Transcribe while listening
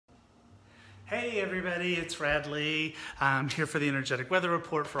Hey everybody, it's Radley. I'm here for the energetic weather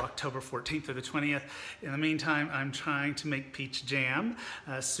report for October 14th through the 20th. In the meantime, I'm trying to make peach jam,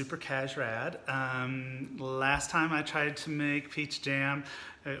 super cash rad. Last time I tried to make peach jam,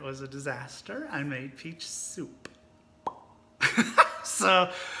 it was a disaster. I made peach soup. So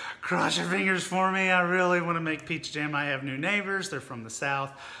cross your fingers for me. I really want to make peach jam. I have new neighbors. They're from the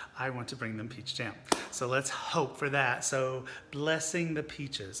South. I want to bring them peach jam. So let's hope for that. So blessing the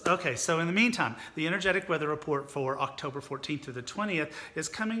peaches. Okay, so in the meantime, the energetic weather report for October 14th through the 20th is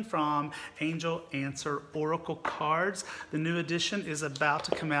coming from Angel Answer Oracle cards. The new edition is about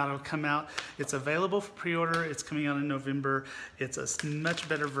to come out. It'll come out. It's available for pre-order. It's coming out in November. It's a much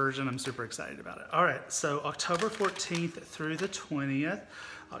better version. I'm super excited about it. All right, so October 14th through the 20th.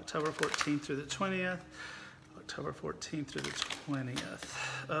 October 14th through the 20th. October 14th through the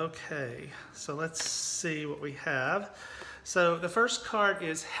 20th. Okay, so let's see what we have. So the first card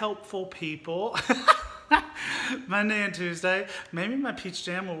is helpful people. Monday and Tuesday, maybe my peach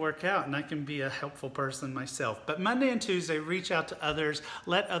jam will work out and I can be a helpful person myself. But Monday and Tuesday, reach out to others,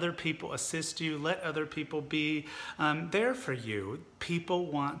 let other people assist you, let other people be there for you. People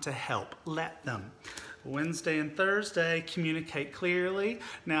want to help, let them. Wednesday and Thursday, communicate clearly.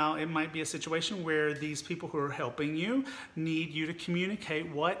 Now, it might be a situation where these people who are helping you need you to communicate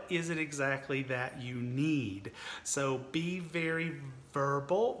what is it exactly that you need. So be very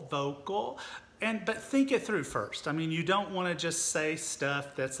verbal, vocal, but think it through first. I mean, you don't want to just say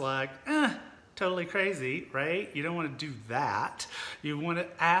stuff that's like, totally crazy, right? You don't want to do that. You want to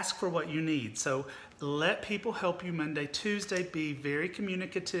ask for what you need. So let people help you Monday, Tuesday. Be very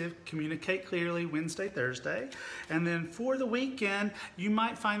communicative, communicate clearly Wednesday, Thursday. And then for the weekend, you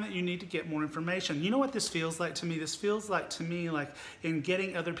might find that you need to get more information. You know what this feels like to me? This feels like to me like in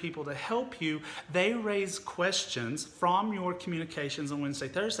getting other people to help you, they raise questions from your communications on Wednesday,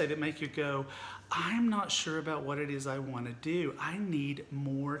 Thursday that make you go, I'm not sure about what it is I want to do. I need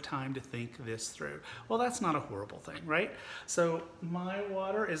more time to think this through. Well, that's not a horrible thing, right? So my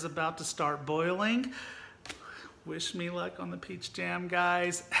water is about to start boiling. Wish me luck on the peach jam,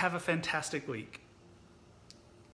 guys. Have a fantastic week.